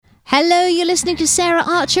Hello, you're listening to Sarah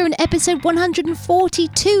Archer in episode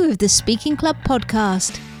 142 of the Speaking Club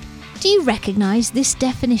podcast. Do you recognise this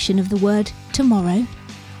definition of the word tomorrow?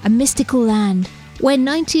 A mystical land where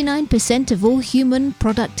 99% of all human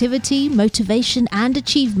productivity, motivation and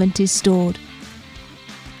achievement is stored.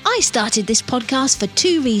 I started this podcast for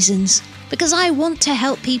two reasons. Because I want to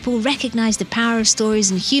help people recognise the power of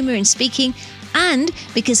stories and humour in speaking, and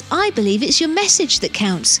because I believe it's your message that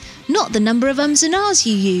counts, not the number of ums and ahs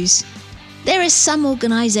you use. There are some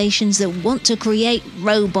organisations that want to create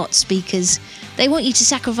robot speakers. They want you to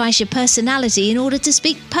sacrifice your personality in order to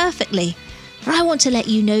speak perfectly. But I want to let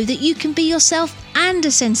you know that you can be yourself and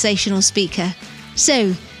a sensational speaker.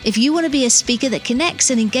 So, if you want to be a speaker that connects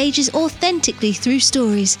and engages authentically through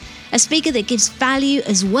stories, a speaker that gives value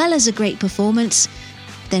as well as a great performance,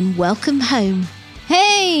 then welcome home.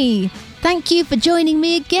 Hey, thank you for joining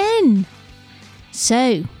me again.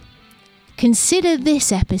 So, consider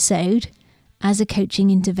this episode as a coaching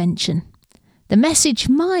intervention. The message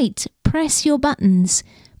might press your buttons,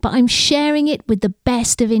 but I'm sharing it with the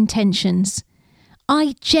best of intentions.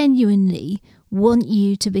 I genuinely want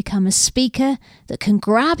you to become a speaker that can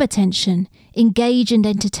grab attention, engage and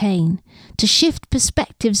entertain, to shift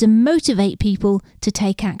perspectives and motivate people to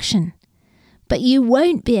take action. But you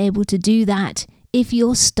won't be able to do that if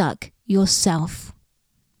you're stuck yourself.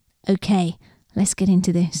 Okay, let's get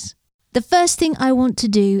into this. The first thing I want to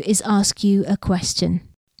do is ask you a question.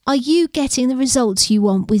 Are you getting the results you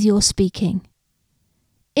want with your speaking?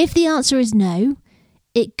 If the answer is no,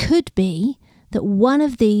 it could be that one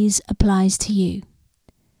of these applies to you.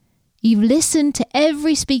 You've listened to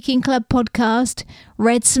every Speaking Club podcast,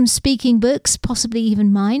 read some speaking books, possibly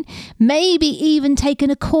even mine, maybe even taken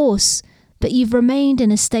a course, but you've remained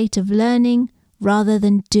in a state of learning rather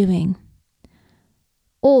than doing.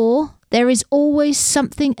 Or there is always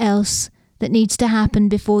something else that needs to happen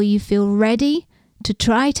before you feel ready to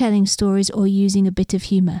try telling stories or using a bit of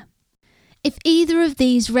humour. If either of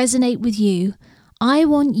these resonate with you, I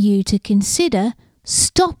want you to consider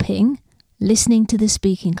stopping listening to the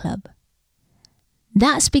Speaking Club.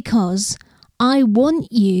 That's because I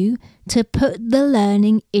want you to put the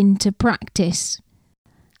learning into practice.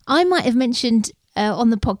 I might have mentioned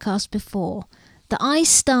on the podcast before that I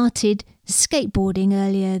started skateboarding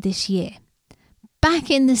earlier this year.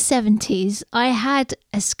 Back in the 70s, I had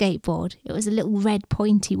a skateboard. It was a little red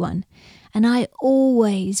pointy one. And I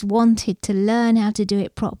always wanted to learn how to do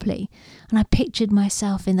it properly. And I pictured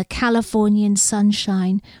myself in the Californian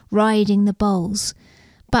sunshine riding the bowls.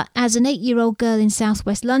 But as an 8-year-old girl in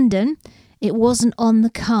southwest London, it wasn't on the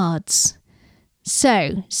cards.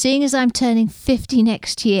 So, seeing as I'm turning 50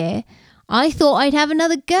 next year, I thought I'd have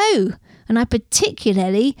another go. And I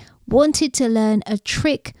particularly wanted to learn a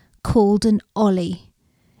trick called an ollie.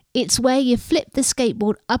 It's where you flip the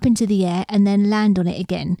skateboard up into the air and then land on it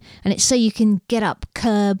again. And it's so you can get up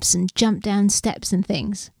curbs and jump down steps and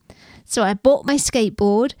things. So I bought my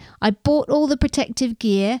skateboard, I bought all the protective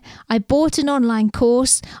gear, I bought an online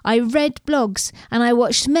course, I read blogs, and I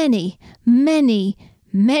watched many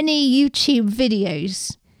YouTube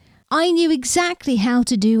videos. I knew exactly how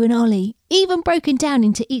to do an ollie, even broken down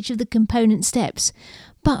into each of the component steps.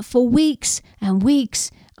 But for weeks and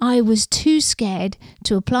weeks, I was too scared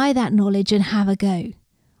to apply that knowledge and have a go.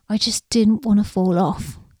 I just didn't want to fall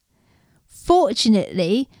off.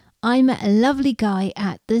 Fortunately, I met a lovely guy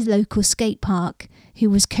at the local skate park who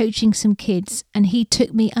was coaching some kids, and he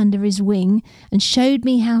took me under his wing and showed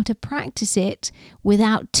me how to practice it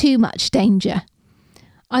without too much danger.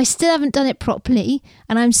 I still haven't done it properly,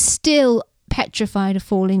 and I'm still petrified of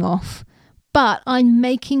falling off. But I'm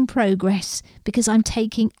making progress because I'm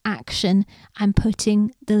taking action and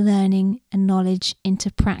putting the learning and knowledge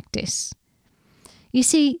into practice. You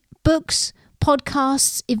see, books,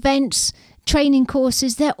 podcasts, events, training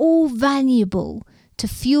courses, they're all valuable to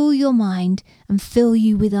fuel your mind and fill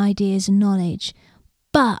you with ideas and knowledge.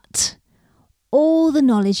 But all the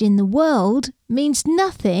knowledge in the world means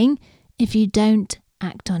nothing if you don't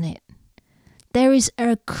act on it. There is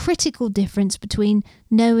a critical difference between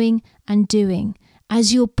knowing and doing,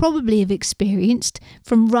 as you'll probably have experienced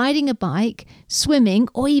from riding a bike, swimming,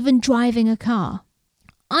 or even driving a car.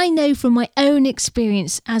 I know from my own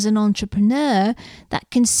experience as an entrepreneur that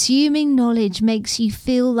consuming knowledge makes you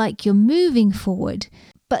feel like you're moving forward,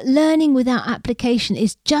 but learning without application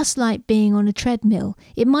is just like being on a treadmill.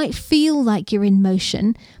 It might feel like you're in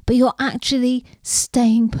motion, but you're actually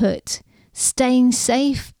staying put. Staying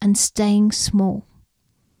safe and staying small.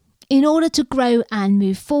 In order to grow and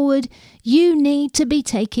move forward, you need to be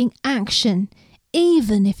taking action,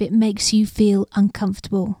 even if it makes you feel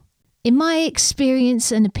uncomfortable. In my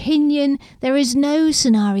experience and opinion, there is no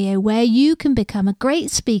scenario where you can become a great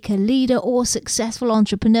speaker, leader, or successful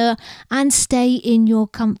entrepreneur and stay in your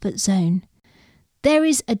comfort zone. There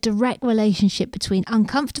is a direct relationship between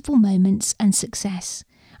uncomfortable moments and success.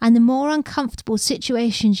 And the more uncomfortable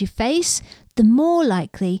situations you face, the more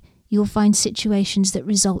likely you'll find situations that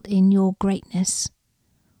result in your greatness.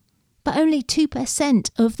 But only 2%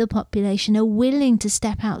 of the population are willing to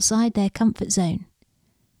step outside their comfort zone.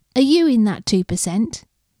 Are you in that 2%?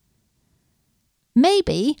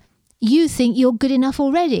 Maybe you think you're good enough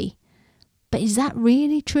already, but is that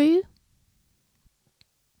really true?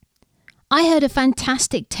 I heard a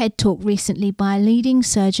fantastic TED talk recently by a leading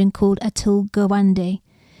surgeon called Atul Gawande.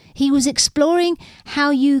 He was exploring how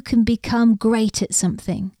you can become great at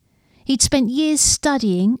something. He'd spent years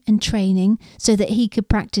studying and training so that he could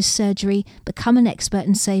practice surgery, become an expert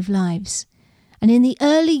and save lives. And in the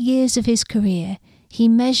early years of his career, he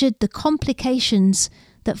measured the complications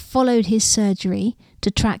that followed his surgery to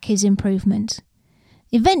track his improvement.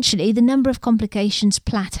 Eventually, the number of complications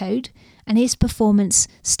plateaued and his performance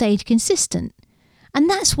stayed consistent. And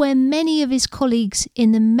that's where many of his colleagues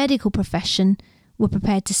in the medical profession were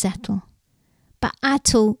prepared to settle. But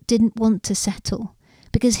Atul didn't want to settle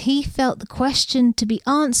because he felt the question to be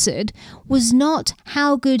answered was not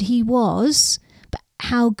how good he was, but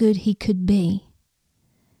how good he could be.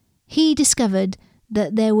 He discovered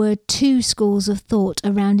that there were two schools of thought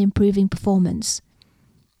around improving performance.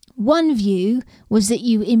 One view was that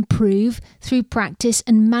you improve through practice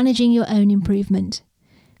and managing your own improvement.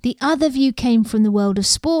 The other view came from the world of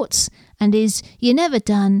sports and is, you're never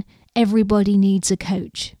done, everybody needs a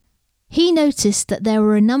coach. He noticed that there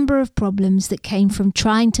were a number of problems that came from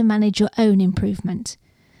trying to manage your own improvement.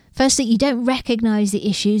 First, that you don't recognise the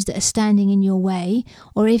issues that are standing in your way,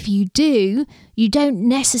 or if you do, you don't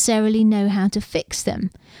necessarily know how to fix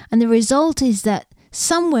them. And the result is that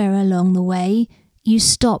somewhere along the way, you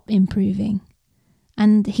stop improving.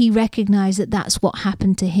 And he recognised that that's what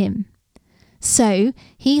happened to him. So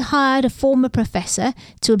he hired a former professor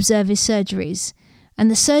to observe his surgeries.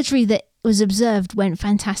 And the surgery that was observed went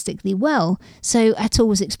fantastically well, so Atul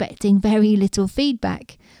was expecting very little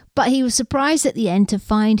feedback. But he was surprised at the end to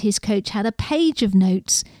find his coach had a page of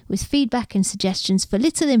notes with feedback and suggestions for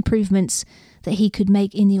little improvements that he could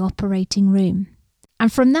make in the operating room.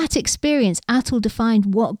 And from that experience, Atul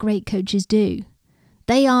defined what great coaches do.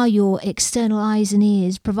 They are your external eyes and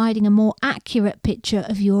ears, providing a more accurate picture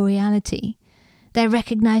of your reality. They're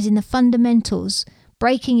recognising the fundamentals,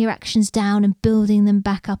 breaking your actions down and building them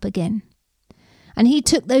back up again. And he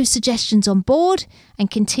took those suggestions on board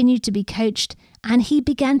and continued to be coached, and he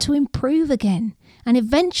began to improve again. And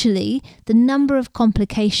eventually, the number of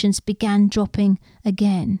complications began dropping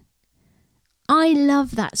again. I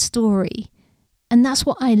love that story, and that's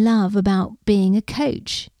what I love about being a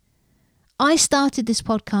coach. I started this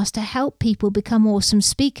podcast to help people become awesome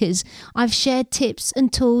speakers. I've shared tips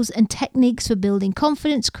and tools and techniques for building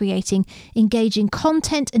confidence, creating engaging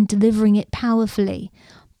content and delivering it powerfully.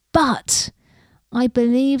 But I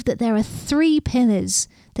believe that there are 3 pillars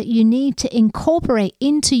that you need to incorporate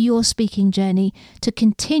into your speaking journey to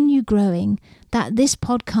continue growing that this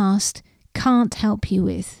podcast can't help you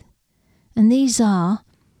with. And these are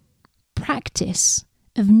practice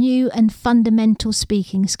of new and fundamental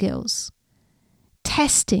speaking skills,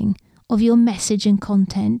 testing of your message and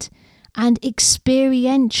content, and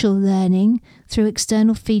experiential learning through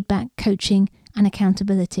external feedback, coaching, and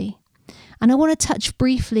accountability. And I want to touch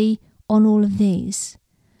briefly on all of these.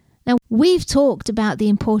 Now, we've talked about the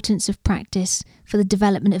importance of practice for the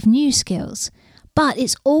development of new skills, but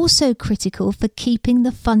it's also critical for keeping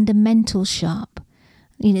the fundamentals sharp.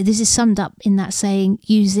 This is summed up in that saying,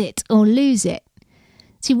 use it or lose it.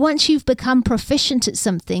 See, once you've become proficient at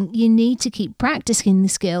something, you need to keep practicing the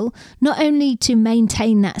skill, not only to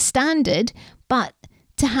maintain that standard, but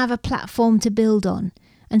to have a platform to build on.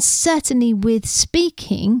 And certainly with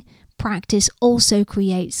speaking, practice also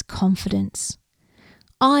creates confidence.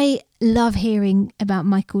 I love hearing about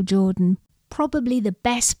Michael Jordan, probably the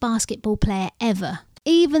best basketball player ever.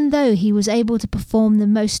 Even though he was able to perform the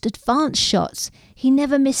most advanced shots, he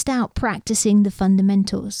never missed out practicing the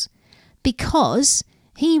fundamentals because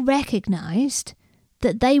he recognised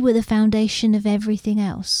that they were the foundation of everything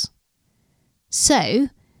else. So,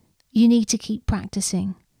 you need to keep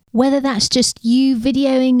practicing. Whether that's just you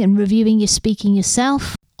videoing and reviewing your speaking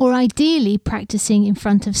yourself, or ideally practicing in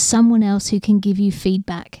front of someone else who can give you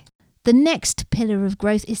feedback. The next pillar of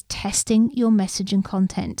growth is testing your message and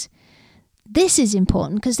content. This is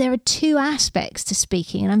important because there are 2 aspects to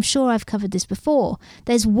speaking, and I'm sure I've covered this before.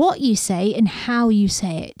 There's what you say and how you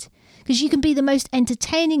say it. Because you can be the most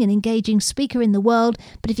entertaining and engaging speaker in the world,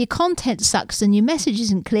 but if your content sucks and your message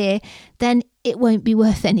isn't clear, then it won't be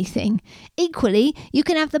worth anything. Equally, you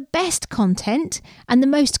can have the best content and the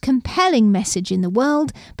most compelling message in the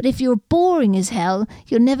world, but if you're boring as hell,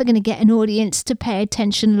 you're never going to get an audience to pay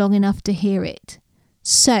attention long enough to hear it.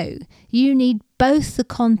 So, you need both the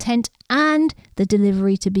content and the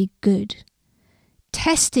delivery to be good.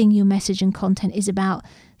 Testing your message and content is about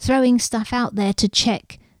throwing stuff out there to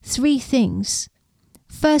check 3 things.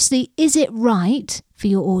 Firstly, is it right for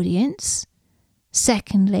your audience?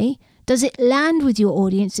 Secondly, does it land with your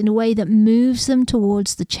audience in a way that moves them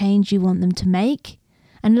towards the change you want them to make?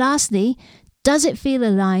 And lastly, does it feel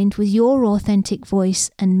aligned with your authentic voice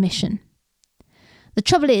and mission? The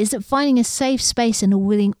trouble is that finding a safe space and a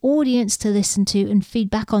willing audience to listen to and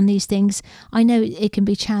feedback on these things, I know it can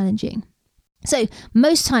be challenging. So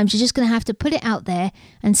most times you're just going to have to put it out there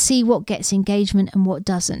and see what gets engagement and what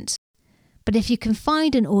doesn't. But if you can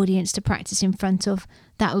find an audience to practice in front of,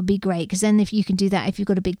 that would be great. Because then if you can do that, if you've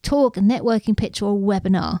got a big talk, a networking pitch or a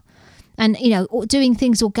webinar, and doing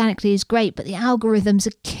things organically is great, but the algorithms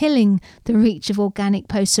are killing the reach of organic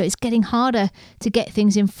posts. So it's getting harder to get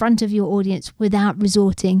things in front of your audience without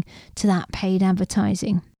resorting to that paid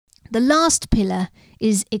advertising. The last pillar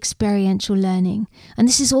is experiential learning, and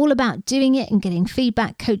this is all about doing it and getting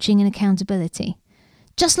feedback, coaching and accountability.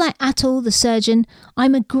 Just like Atul, the surgeon,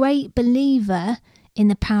 I'm a great believer in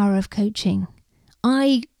the power of coaching.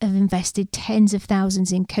 I have invested tens of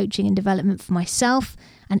thousands in coaching and development for myself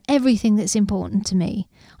and everything that's important to me.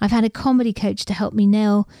 I've had a comedy coach to help me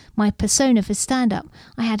nail my persona for stand-up.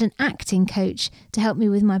 I had an acting coach to help me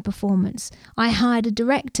with my performance. I hired a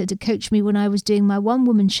director to coach me when I was doing my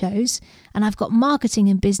one-woman shows, and I've got marketing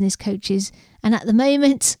and business coaches, and at the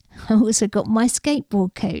moment, I also got my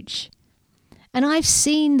skateboard coach. And I've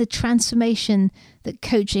seen the transformation that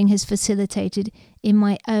coaching has facilitated in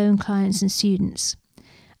my own clients and students.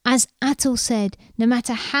 As Atul said, no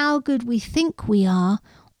matter how good we think we are,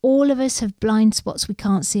 all of us have blind spots we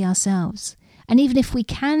can't see ourselves. And even if we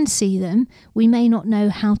can see them, we may not know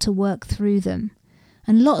how to work through them.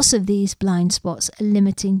 And lots of these blind spots are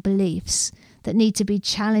limiting beliefs that need to be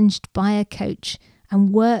challenged by a coach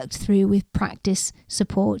and worked through with practice,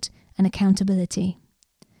 support, and accountability.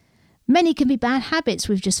 Many can be bad habits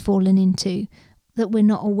we've just fallen into that we're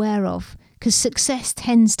not aware of, because success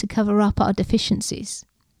tends to cover up our deficiencies.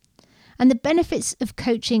 And the benefits of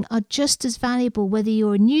coaching are just as valuable whether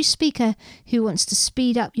you're a new speaker who wants to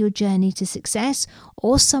speed up your journey to success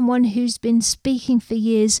or someone who's been speaking for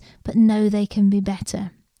years but know they can be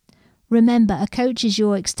better. Remember, a coach is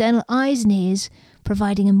your external eyes and ears,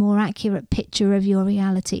 providing a more accurate picture of your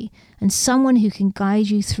reality, and someone who can guide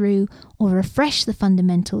you through or refresh the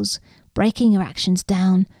fundamentals, breaking your actions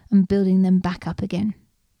down and building them back up again.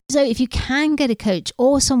 So if you can get a coach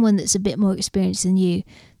or someone that's a bit more experienced than you,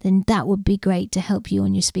 then that would be great to help you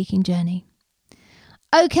on your speaking journey.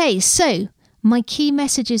 Okay, so my key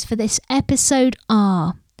messages for this episode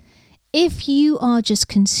are: if you are just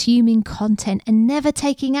consuming content and never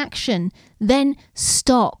taking action, then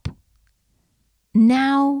stop.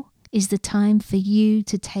 Now is the time for you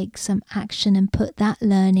to take some action and put that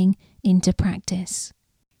learning into practice.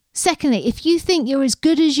 Secondly, if you think you're as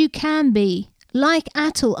good as you can be, like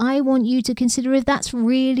Atul, I want you to consider if that's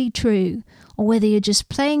really true or whether you're just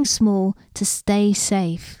playing small to stay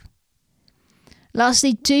safe.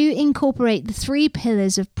 Lastly, do incorporate the 3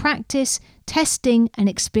 pillars of practice, testing, and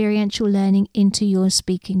experiential learning into your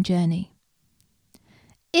speaking journey.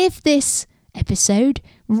 If this episode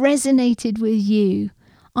resonated with you,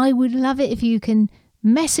 I would love it if you can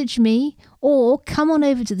message me or come on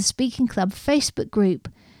over to the Speaking Club Facebook group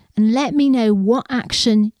and let me know what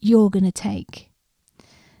action you're going to take.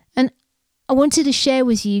 And I wanted to share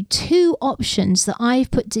with you 2 options that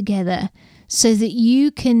I've put together so that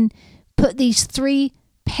you can put these 3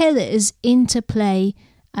 pillars into play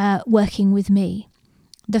working with me.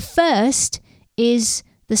 The first is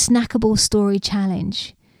the Snackable Story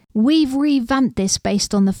Challenge. We've revamped this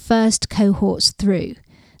based on the first cohorts through.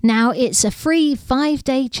 Now it's a free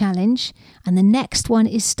 5-day challenge and the next one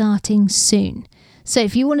is starting soon. So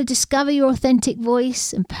if you want to discover your authentic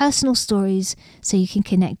voice and personal stories so you can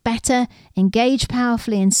connect better, engage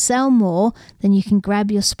powerfully and sell more, then you can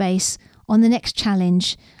grab your space on the next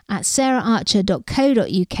challenge at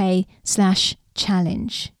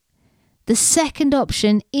saraharcher.co.uk/challenge. The second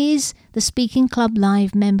option is the Speaking Club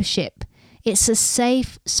Live membership. It's a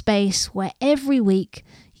safe space where every week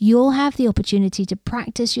you'll have the opportunity to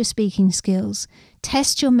practice your speaking skills,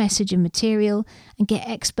 test your message and material, and get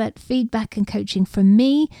expert feedback and coaching from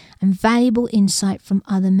me and valuable insight from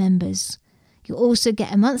other members. You'll also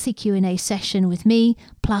get a monthly Q&A session with me,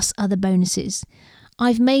 plus other bonuses.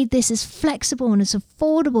 I've made this as flexible and as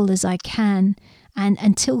affordable as I can, and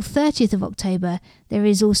until 30th of October, there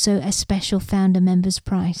is also a special founder members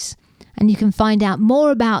price. And you can find out more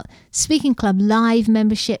about Speaking Club Live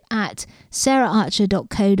membership at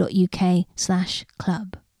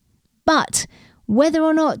saraharcher.co.uk/club. But whether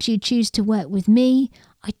or not you choose to work with me,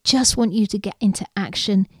 I just want you to get into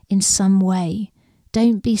action in some way.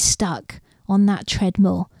 Don't be stuck on that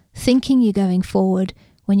treadmill, thinking you're going forward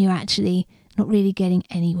when you're actually not really getting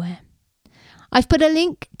anywhere. I've put a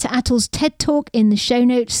link to Atul's TED Talk in the show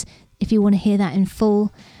notes if you want to hear that in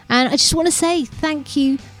full. And I just want to say thank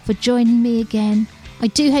you for joining me again. I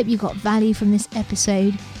do hope you got value from this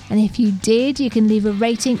episode. And if you did, you can leave a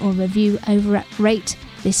rating or review over at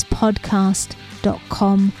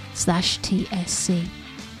ratethispodcast.com/TSC.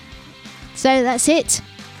 So that's it.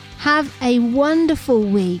 Have a wonderful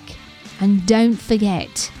week. And don't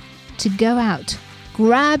forget to go out,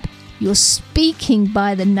 grab your speaking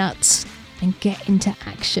by the nuts and get into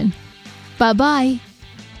action. Bye-bye.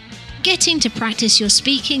 Getting to practice your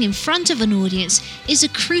speaking in front of an audience is a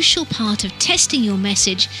crucial part of testing your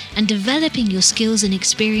message and developing your skills and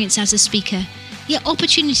experience as a speaker. Yet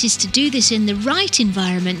opportunities to do this in the right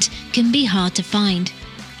environment can be hard to find.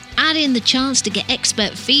 Add in the chance to get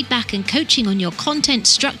expert feedback and coaching on your content,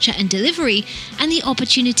 structure and delivery, and the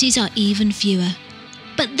opportunities are even fewer.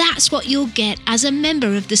 But that's what you'll get as a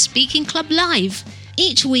member of the Speaking Club Live.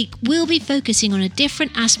 Each week, we'll be focusing on a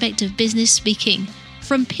different aspect of business speaking,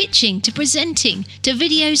 from pitching to presenting to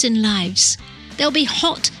videos and lives. There'll be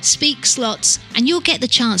hot speak slots, and you'll get the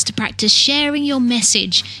chance to practice sharing your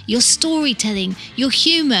message, your storytelling, your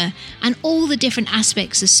humour, and all the different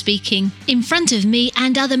aspects of speaking in front of me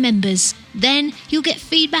and other members. Then you'll get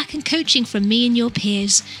feedback and coaching from me and your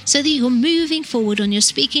peers so that you're moving forward on your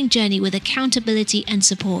speaking journey with accountability and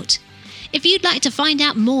support. If you'd like to find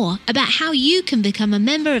out more about how you can become a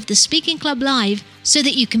member of the Speaking Club Live so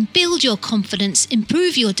that you can build your confidence,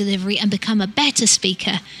 improve your delivery and become a better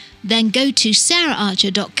speaker, then go to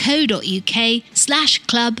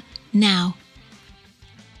saraharcher.co.uk/club now.